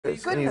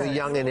goodness. You were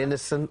young and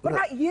innocent. What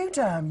about you,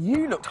 Derm?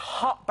 You looked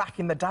hot back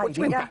in the day, What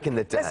do you mean back in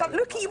the day?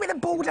 Look at you with a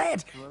bald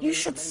head. You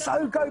should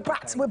so go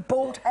back to a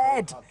bald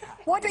head.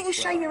 Why don't you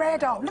shave your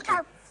head off? Look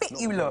how fit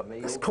you look.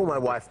 Let's call my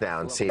wife now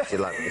and see if she'd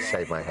like me to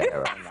shave my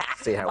hair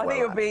off. See how well I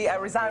think it'll be a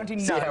resounding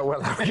no. See how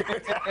well I'm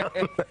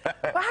going.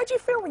 Well, how do you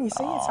feel when you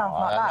see yourself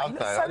like that? You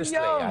look so Honestly,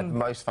 young. I had the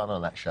most fun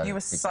on that show. You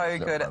were so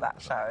good at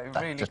that show.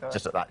 Really good.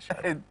 Just at that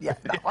show. Yeah.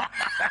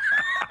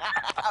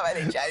 I'm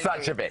only joking.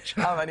 Such a bitch.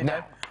 I'm only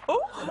joking.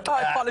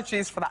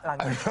 Apologies for that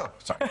language.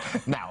 Sorry.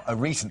 Now, a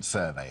recent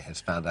survey has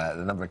found out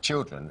the number of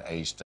children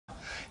aged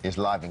is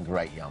live in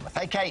Great Yarmouth.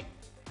 Hey, Kate.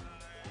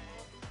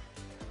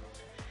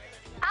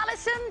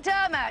 Alison,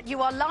 Dermot,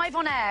 you are live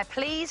on air.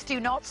 Please do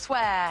not swear.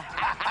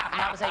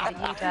 That was aimed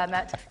at you,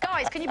 Dermot.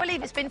 Guys, can you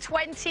believe it's been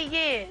 20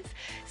 years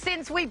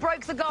since we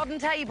broke the garden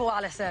table,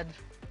 Alison?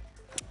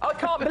 I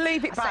can't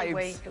believe it, I say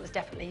babes. we, it was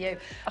definitely you.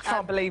 I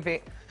can't believe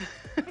it.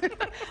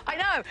 I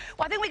know.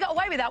 Well, I think we got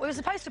away with that. We were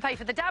supposed to pay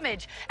for the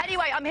damage.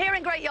 Anyway, I'm here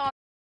in Great Yarmouth.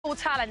 All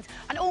talent,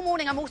 and all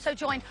morning I'm also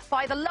joined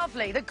by the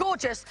lovely, the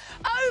gorgeous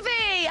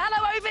Ovie.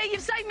 Hello, Ovie.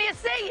 You've saved me a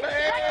seat.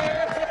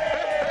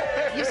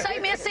 You've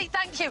saved me a seat.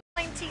 Thank you.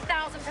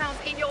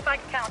 £90,000 in your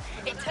bank account.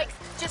 It takes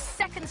just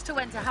seconds to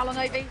enter. How long,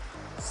 Ovie?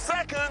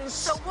 Seconds!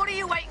 So what are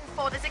you waiting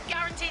for? There's a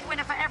guaranteed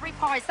winner for every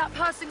prize. That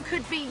person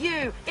could be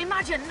you.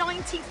 Imagine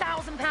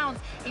 £90,000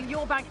 in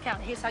your bank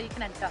account. Here's how you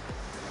can enter.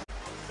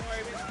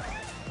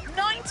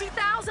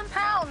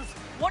 £90,000.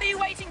 What are you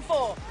waiting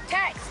for?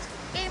 Text,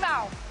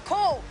 email,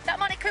 call. That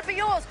money could be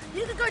yours.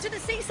 You could go to the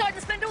seaside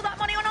and spend all that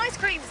money on ice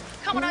creams.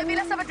 Come on, Ovie,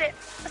 let's have a dip.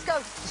 Let's go.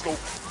 Let's go.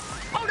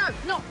 Oh, no,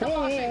 not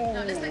Martin.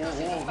 No, let's take our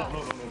shoes off.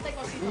 Let's take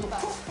our shoes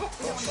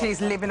off.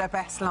 She's living her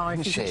best life,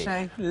 isn't she?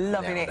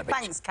 Loving Yeah, it.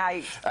 Thanks,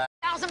 Kate.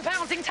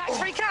 £1,000 in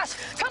tax-free cash.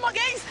 Come on,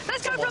 guys.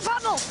 Let's go for a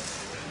paddle.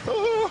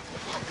 Oh,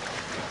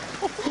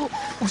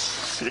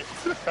 shit.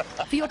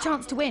 For your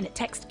chance to win,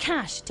 text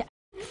cash to...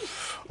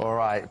 All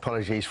right,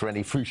 apologies for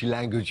any fruity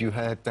language you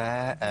heard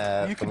there.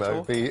 You can from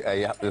talk. Ovie.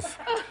 Yeah,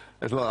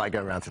 there's a lot like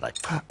going around today.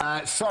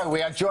 So,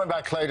 we are joined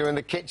by Clodagh in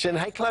the kitchen.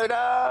 Hey,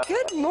 Clodagh!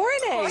 Good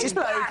morning. She's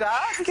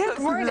Clodagh. Good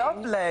morning.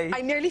 Lovely.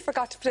 I nearly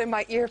forgot to put in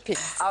my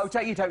earpiece. Oh,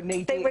 you don't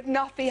need They it. would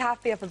not be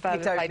happy up above You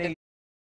if don't I need did.